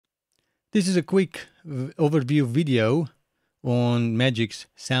This is a quick overview video on MAGIX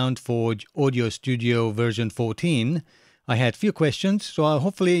SoundForge Audio Studio version 14. I had few questions, so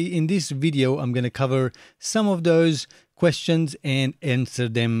hopefully in this video I'm going to cover some of those questions and answer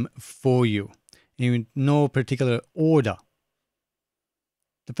them for you in no particular order.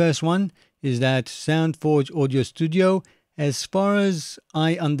 The first one is that SoundForge Audio Studio, as far as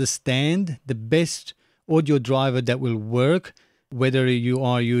I understand, the best audio driver that will work, whether you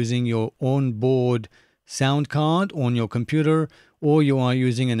are using your onboard sound card on your computer or you are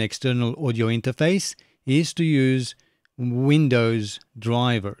using an external audio interface, is to use Windows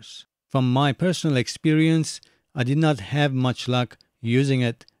drivers. From my personal experience, I did not have much luck using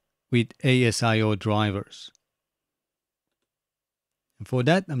it with ASIO drivers. And for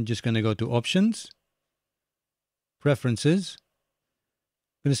that, I'm just going to go to Options, Preferences.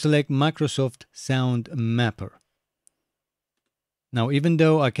 I'm going to select Microsoft Soundmapper. Now, even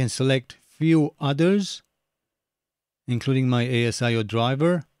though I can select few others, including my ASIO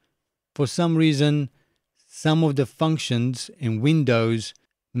driver, for some reason, some of the functions in Windows,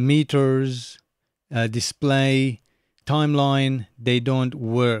 meters, display, timeline, they don't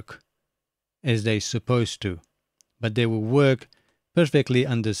work as they're supposed to, but they will work perfectly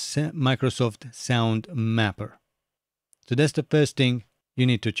under Microsoft Soundmapper. So that's the first thing you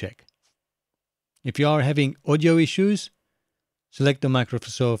need to check. If you are having audio issues, select the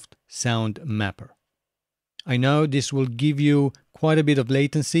Microsoft Soundmapper. I know this will give you quite a bit of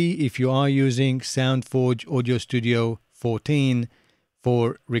latency if you are using SoundForge Audio Studio 14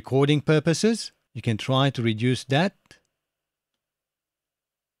 for recording purposes. You can try to reduce that.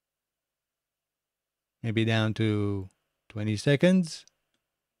 Maybe down to 20 seconds,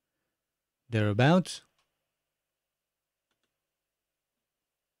 thereabouts.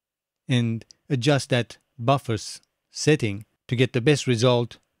 And adjust that buffers setting to get the best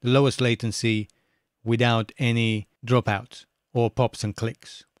result, the lowest latency, without any dropouts or pops and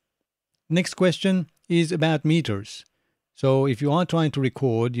clicks. Next question is about meters. So if you are trying to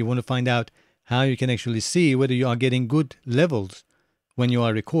record, you want to find out how you can actually see whether you are getting good levels when you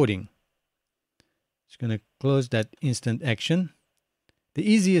are recording. Just going to close that instant action. The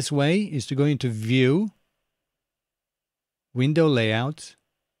easiest way is to go into View, Window Layouts,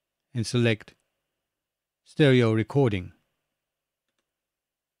 and select Stereo Recording.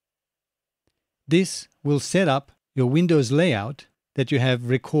 This will set up your Windows layout that you have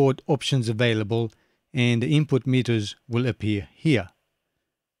record options available, and the input meters will appear here.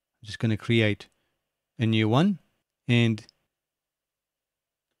 I'm just going to create a new one, and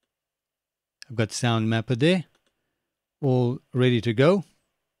I've got Soundmapper there, all ready to go.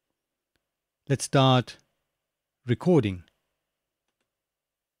 Let's start recording.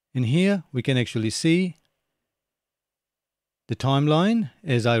 And here we can actually see the timeline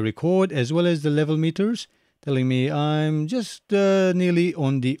as I record, as well as the level meters telling me I'm just nearly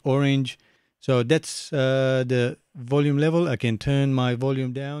on the orange. So that's the volume level. I can turn my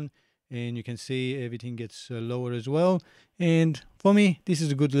volume down and you can see everything gets lower as well. And for me, this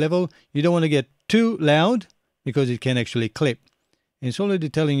is a good level. You don't want to get too loud because it can actually clip. And it's already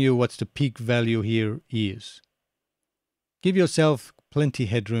telling you what's the peak value here is. Give yourself plenty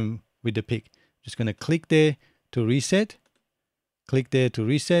headroom with the peak. Just going to click there to reset. Click there to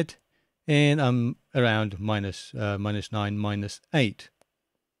reset, and I'm around minus 9, minus 8.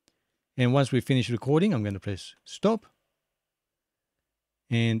 And once we finish recording, I'm going to press stop.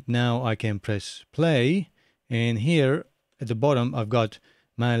 And now I can press play. And here at the bottom, I've got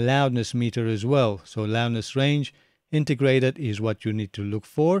my loudness meter as well. So loudness range integrated is what you need to look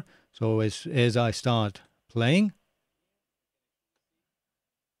for. So as I start playing,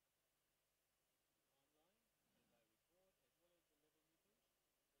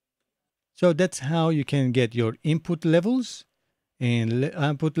 so that's how you can get your input levels and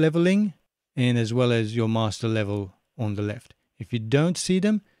output leveling, and as well as your master level on the left. If you don't see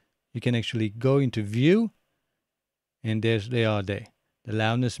them, you can actually go into View, and they are there. The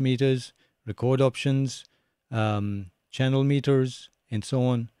loudness meters, record options, channel meters, and so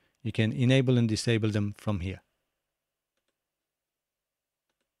on. You can enable and disable them from here.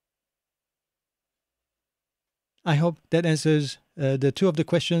 I hope that answers the two of the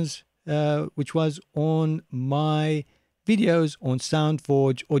questions which was on my videos on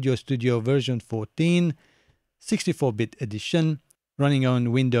SoundForge Audio Studio version 14, 64-bit edition, running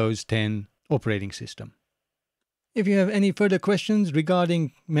on Windows 10 operating system. If you have any further questions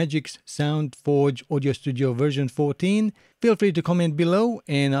regarding MAGIX SoundForge Audio Studio version 14, feel free to comment below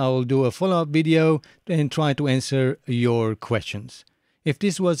and I'll do a follow-up video and try to answer your questions. If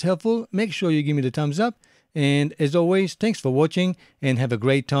this was helpful, make sure you give me the thumbs up And as always, thanks for watching and have a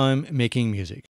great time making music.